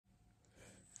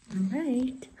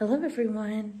right. Hello,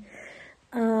 everyone.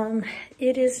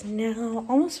 It is now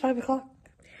almost 5 o'clock,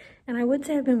 and I would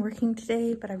say I've been working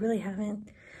today, but I really haven't.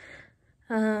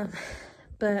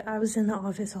 But I was in the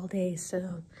office all day,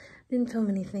 so didn't film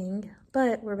anything.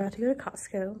 But we're about to go to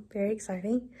Costco. Very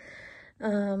exciting.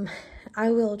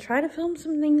 I will try to film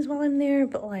some things while I'm there,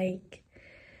 but like,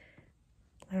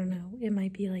 I don't know, it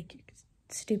might be like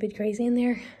stupid crazy in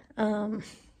there.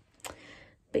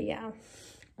 But yeah,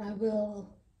 I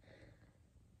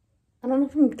don't know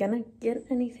if I'm gonna get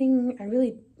anything. I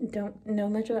really don't know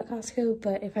much about Costco,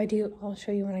 but if I do, I'll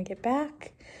show you when I get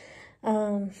back.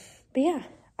 But yeah,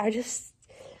 I just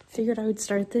figured I would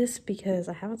start this because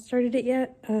I haven't started it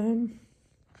yet. And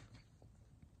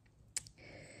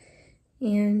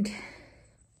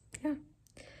yeah,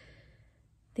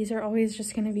 these are always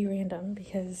just gonna be random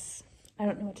because I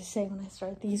don't know what to say when I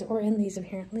start these or end these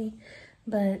apparently.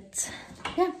 But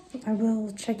yeah, I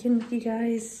will check in with you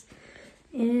guys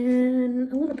in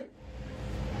a little bit.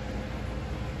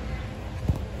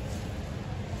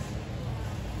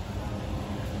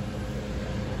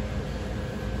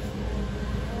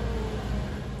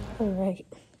 All right,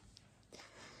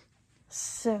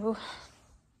 so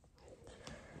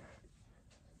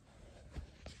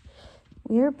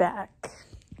we're back.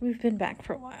 We've been back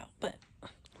for a while, but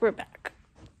we're back.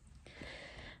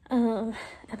 And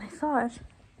I thought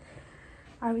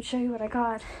I would show you what I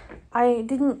got. I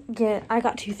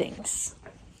got two things,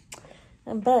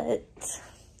 but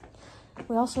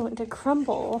we also went to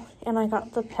Crumbl and I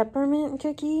got the peppermint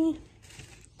cookie.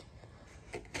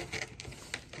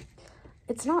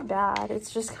 It's not bad,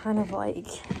 it's just kind of like,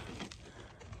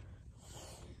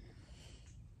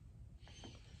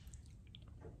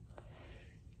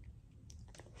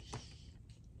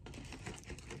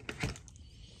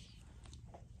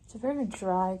 it's a very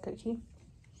dry cookie.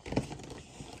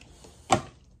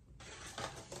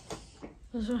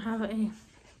 This will have a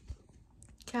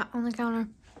cat on the counter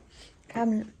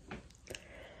cabinet.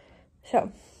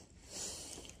 So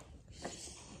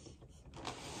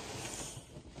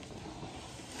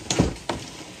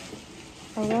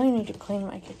I really need to clean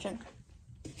my kitchen.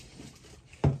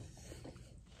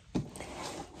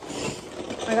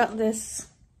 I got this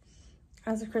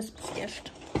as a Christmas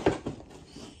gift.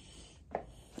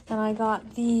 And I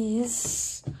got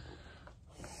these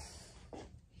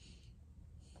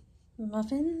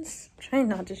muffins. I'm trying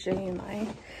not to show you my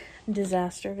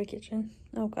disaster of a kitchen.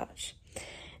 Oh gosh.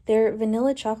 They're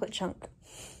vanilla chocolate chunk.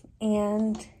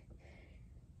 And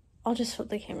I'll just flip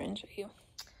the camera and show you.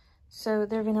 So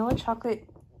they're vanilla chocolate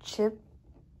chunk.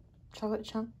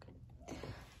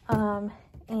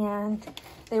 And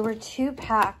they were 2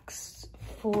 packs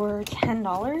for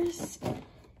 $10.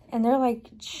 And they're like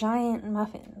giant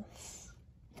muffins.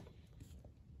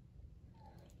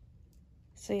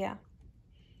 So yeah.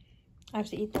 I have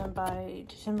to eat them by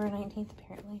December 19th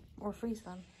apparently. Or freeze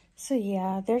them. So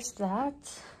yeah, there's that.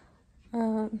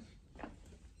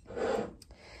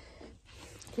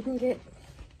 Didn't get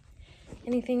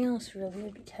anything else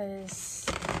really because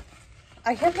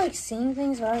I kept like seeing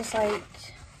things but I was like,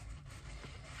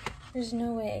 there's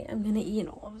no way I'm gonna eat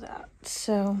all of that.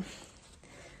 So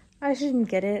I shouldn't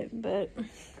get it, but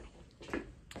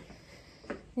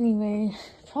anyway,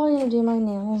 probably gonna do my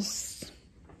nails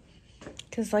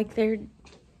because like they're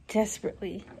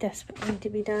desperately to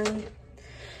be done.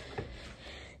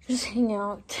 Just hang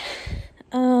out.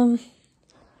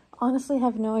 Honestly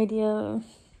have no idea.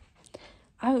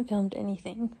 I haven't filmed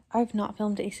anything. I've not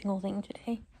filmed a single thing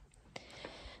today.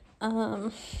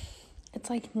 It's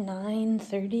like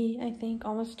 9:30, I think,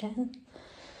 almost 10.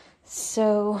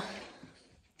 So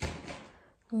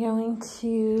I'm going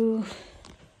to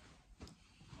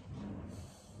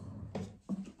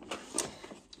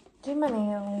do my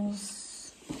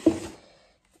nails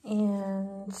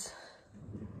and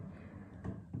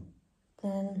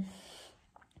then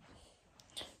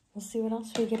we'll see what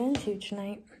else we get into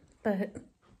tonight, but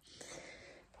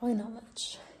probably not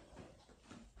much.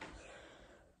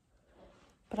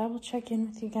 But I will check in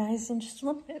with you guys in just a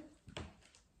little bit.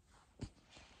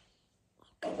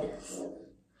 Oh, goodness.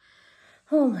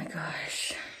 Oh my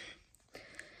gosh.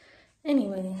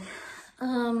 Anyway,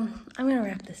 I'm gonna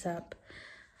wrap this up.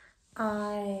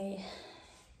 I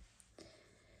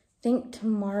think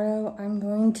tomorrow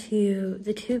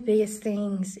the 2 biggest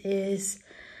things is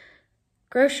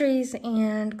groceries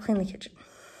and clean the kitchen.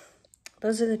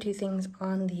 Those are the 2 things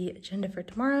on the agenda for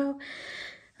tomorrow.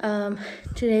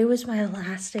 Today was my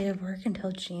last day of work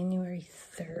until January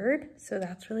 3rd, so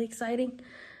that's really exciting.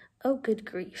 Oh, good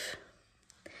grief.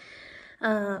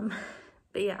 But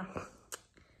yeah.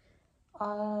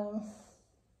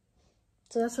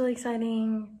 So that's really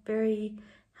exciting. Very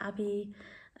happy.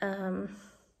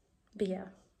 But yeah,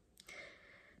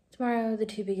 tomorrow the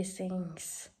two biggest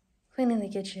things, cleaning the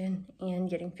kitchen and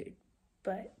getting food.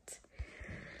 But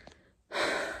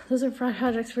those are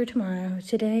projects for tomorrow.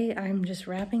 Today I'm just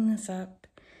wrapping this up.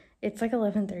 It's like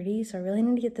 11:30, so I really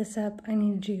need to get this up. I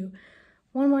need to do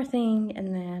one more thing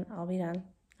and then I'll be done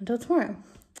until tomorrow.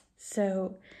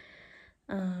 So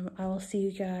I will see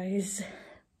you guys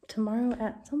tomorrow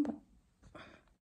at some point.